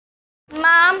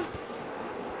Mom,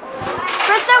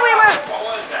 Chris said we were. What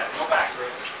was that? Go back,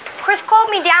 Chris. Chris called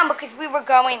me down because we were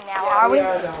going now, Yeah, are we? We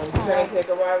are going. You gonna take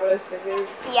a ride with us to this?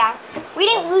 Yeah. We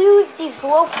didn't lose these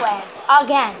glow flags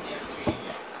again.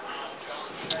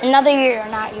 Another year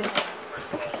not using.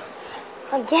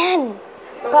 Again.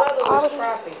 The But weather are was we-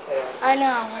 crappy today. I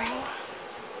know, right?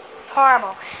 It's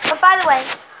horrible. But by the way,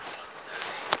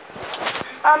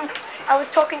 I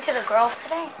was talking to the girls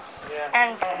today, Yeah.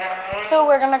 and so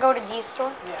we're gonna go to D's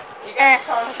store. Yeah.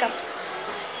 Let's go.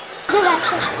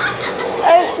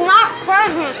 It's not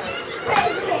present.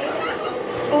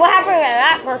 What happened to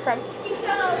that person?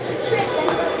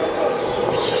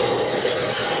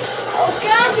 Oh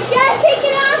God, the guy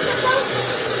taking off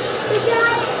the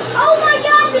guy. Oh my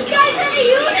God, this guy's on a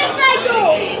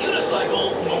unicycle.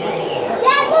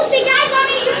 Dad, look, the guy's on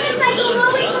a unicycle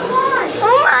mowing the lawn.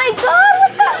 Oh my God!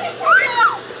 What the?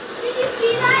 Did you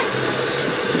see that?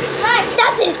 Guys,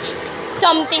 That's a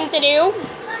dumb thing to do.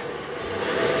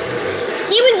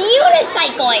 He was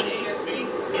unicycling.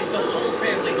 Is the whole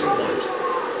family to watch.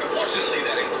 Unfortunately,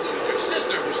 that includes your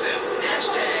sister who says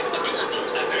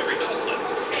 #adorable after every dog clip,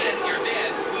 and your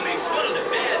dad who makes fun of the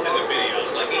dads in the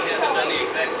videos like he hasn't done the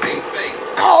exact same thing.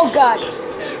 Oh God. Listen,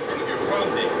 and in front of your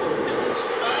prom date.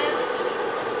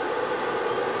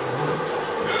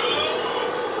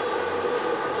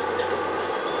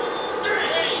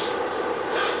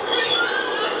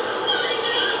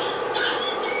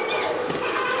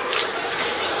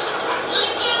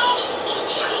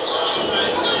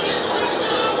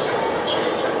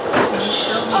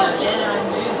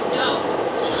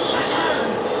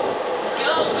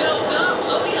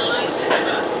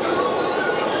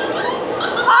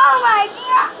 Oh my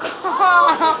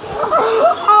God.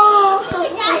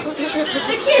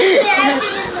 the kid's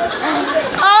dancing in the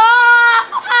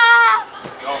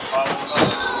Go, follow.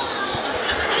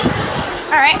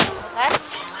 All right.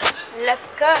 Let's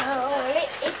go.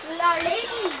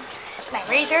 My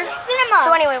razor. Cinema.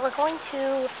 So anyway, we're going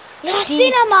to The D's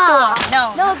cinema. store.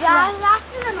 No. No, guys, not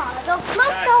cinema. The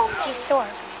close to home. D's store.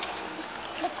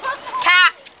 The close to home.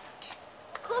 Cat.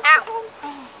 Close Ow. to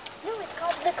home. No, it's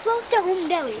called the close to home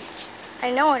deli. I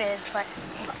know it is, but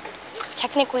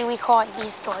technically we call it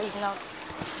D's store, even though it's.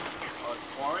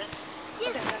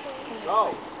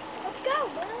 Go. Let's go.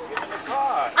 Get in the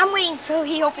car. I'm waiting till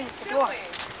he opens the door.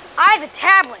 I have a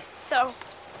tablet, so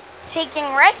taking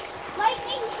risks.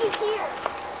 Lightning is here.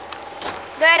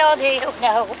 Little do you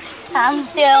know, I'm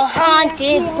still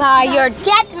haunted by your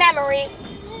death memory.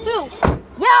 Who?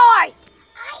 Yours!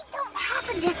 I don't have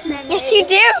a death memory. Yes, you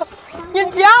do. You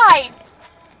died.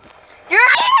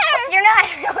 You're not.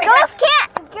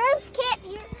 Ghosts can't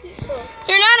hear people.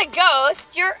 You're not a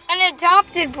ghost. You're an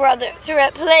adopted brother to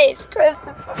replace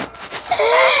Christopher.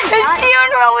 His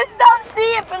funeral was so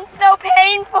deep and so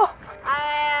painful.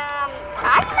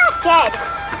 I'm not dead.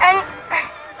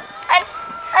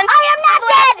 And I am not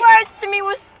dead. Words to me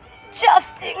was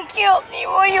Justin killed me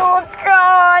while you were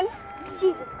gone.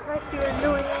 Jesus Christ, you're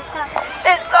annoying as hell.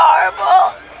 It's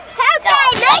horrible. How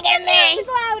Don't look at me.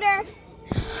 Music louder.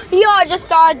 You're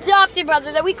just our adopted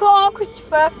brother that we call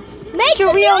Christopher. Make Your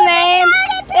the real music name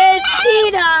louder, is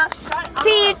Peter.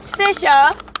 Pete Fisher.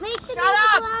 Make the Shut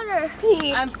music up. louder.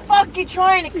 Pete. I'm fucking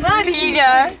trying to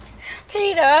concentrate.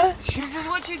 Peter. This is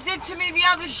what you did to me the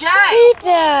other day. Peter.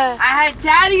 I had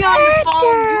Daddy on the phone.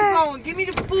 Peter. You going, give me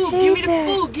the food, give me the Peter.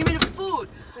 food, give me the food.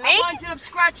 Me? I ended up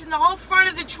scratching the whole front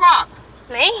of the truck.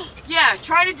 Me? Yeah,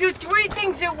 trying to do 3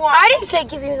 things at once. I didn't say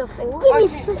give you the food. I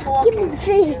was just talking.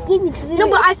 Give me the food. No,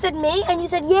 but I said me, and you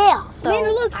said yeah. So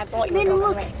Man, look. I thought you were Man, going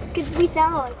look. to me. Because we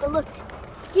sound like, but look.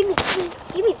 Give me the food.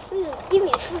 Give me the food. Give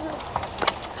me the food.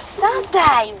 Not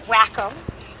that, you wacko.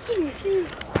 Give me the food.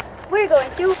 We're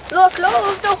going to look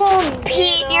close to home.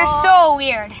 Pete, you're so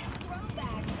weird.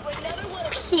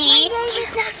 Pete.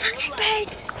 It's not fucking bad.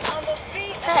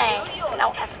 Hey,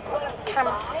 no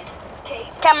camera.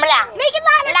 Camera. Make it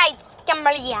louder. Lights,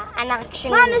 camera, and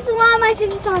action. Mom, this is one of my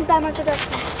favorite songs by Michael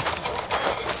Jackson.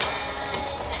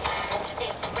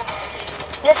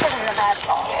 This isn't a bad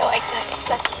song. I like this.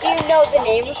 Do you know the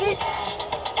name of it?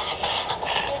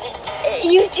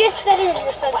 You just said it in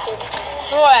your sentence.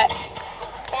 What?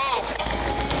 Bad.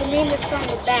 The name of the song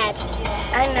is Bad.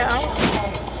 I know.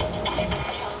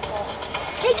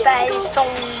 Take it, Bad Michael. song,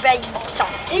 bad song.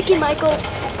 Take it, Michael.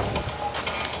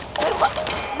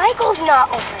 Michael's not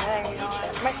over there. You know.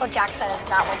 Michael Jackson is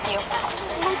not with you.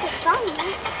 Michael's song,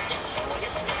 man.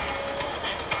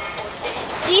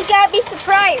 He's gonna be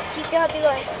surprised. He's gonna be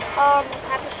like,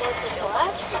 happy 4th of July.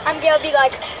 I'm gonna be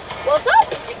like, what's up?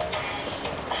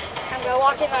 I'm gonna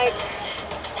walk in like,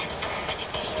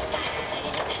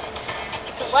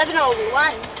 it's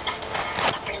 11:01.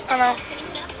 Oh no.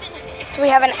 So we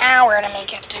have an hour to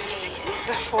make it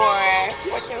before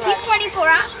what the He's 24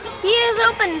 hours. He is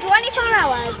open 24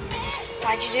 hours.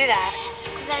 Why'd you do that?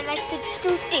 Because I like to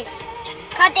do this.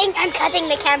 I'm cutting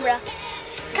the camera.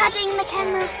 Cutting the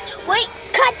camera. Wait,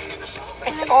 cut.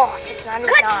 It's off. It's not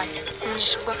even Cut. on. I'm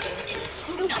just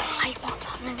looking. No, I want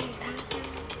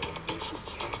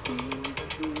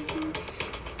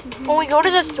When we go to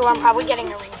the store, I'm probably getting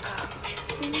a ring pop.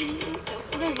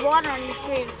 There's water on the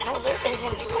screen. No, there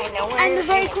isn't. I know where And the it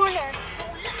very is. corner.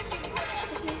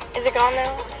 Is it gone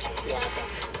now? Yeah, I think.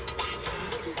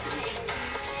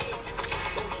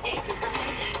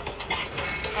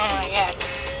 Oh my god.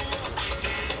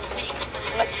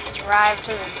 Let's drive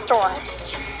to the store.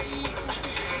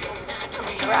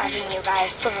 I'm driving you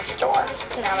guys to the store.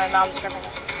 Now my mom's driving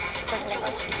us.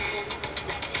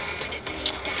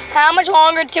 How much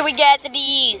longer till we get to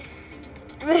these?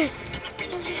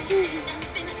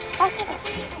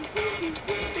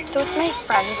 So it's my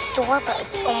friend's store, but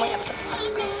it's only up to park.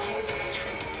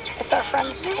 It's our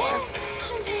friend's store.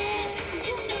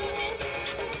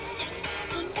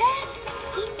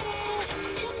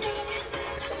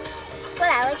 But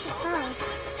I like the song.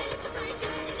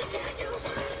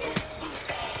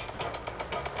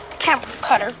 Camera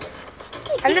cutter.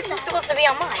 And this is supposed to be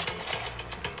on mine.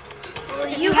 Well,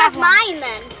 You have one. mine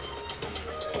then.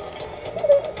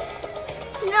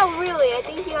 No, really, I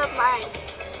think you have mine.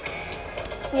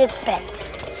 It's bent.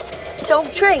 So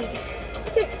trade.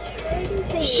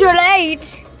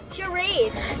 Charades.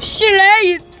 Charades.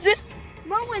 Charades.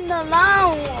 Mowing the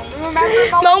lawn.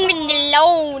 Remember Mowing the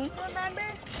lawn. Remember?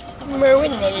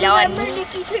 Mowing the lawn. Remember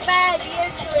Nikki took my idea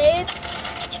of charades?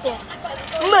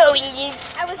 Mowing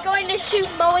it. I was going to choose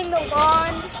mowing the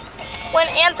lawn. When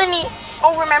Anthony,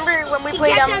 remember when we He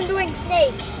played kept on doing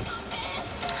snakes.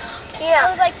 Yeah. I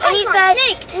was like, and he "That's said, not a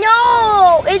snake."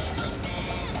 no,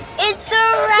 it's a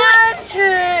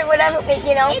raptor. Whatever,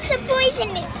 you know. It's a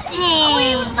poisonous snake.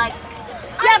 Hmm. Like,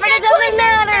 Yeah, but it doesn't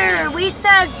matter. We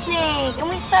said snake, and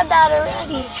we said that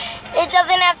already. It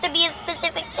doesn't have to be a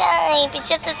specific type. It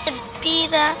just has to be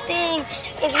that thing.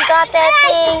 If you got that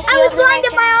thing, I was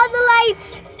blinded by all the lights.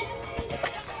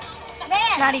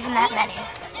 Man. Not even that many.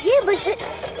 Yeah, but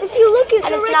if you look at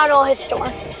And it's not all his store.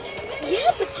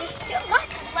 Yeah, but there's still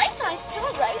lots of lights on his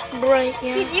store, right? Right,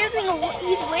 yeah. He's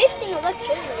wasting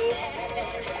electricity.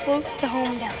 Close to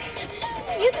home down.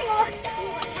 He's wasting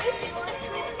electricity.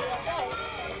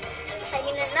 I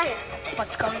mean, at night.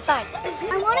 Let's go inside.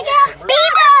 I want to get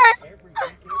Bieber!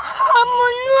 I'm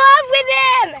in love with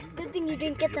him! Good thing you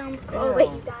didn't get down. Oh, wait,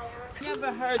 you got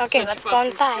Never heard Okay, such let's go fucking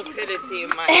inside. stupidity in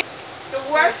my. The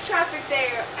worst traffic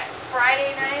day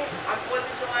Friday night on 4th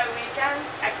of July weekends.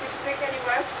 I could pick any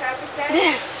worse traffic day.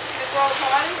 The Grove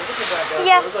Party.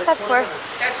 Yeah, that's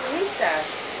worse. That's what he said.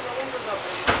 The windows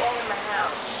open. It's all in my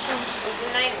house. It's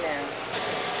a nightmare.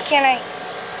 Can I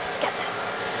get this?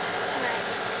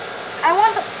 I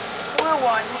want the blue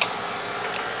one.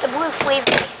 The blue flavored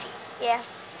AC. Yeah.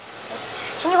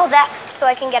 Can you hold that so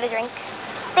I can get a drink?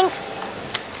 Thanks.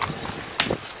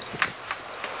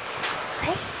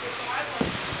 Right.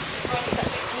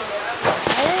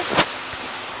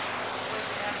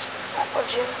 Apple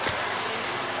juice.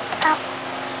 Ow.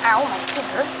 Ow, my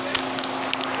finger.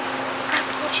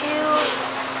 Apple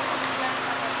juice.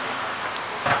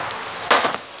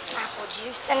 Apple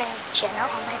juice and a Jenna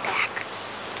on my back.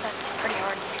 So it's pretty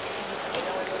hard to see.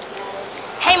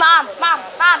 Hey, Mom.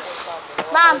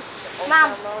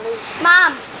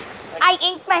 I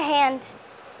inked my hand.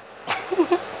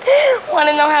 Want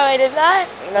to know how I did that?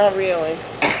 Not really.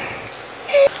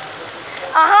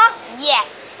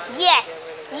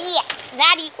 Yes.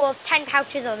 That equals 10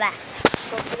 pouches of that.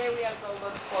 So today we have to go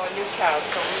look for a new couch.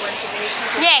 So we went to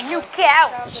the Yeah, new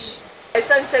couch. My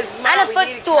son says, Mom, And a we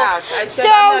footstool. need a couch. I said, So-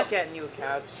 I'm not getting you a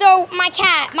couch. So my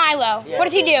cat, Milo, Yeah. what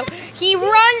does he do? He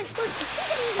runs.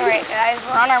 All right, guys,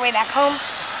 we're on our way back home.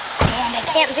 And I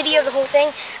can't video the whole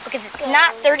thing because it's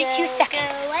not 32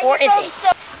 seconds. Or is it?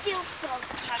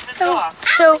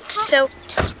 So,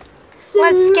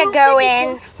 let's get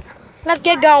going.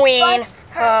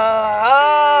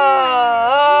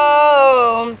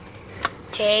 Home.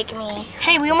 Take me.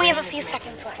 Hey, we only have a few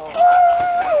seconds left.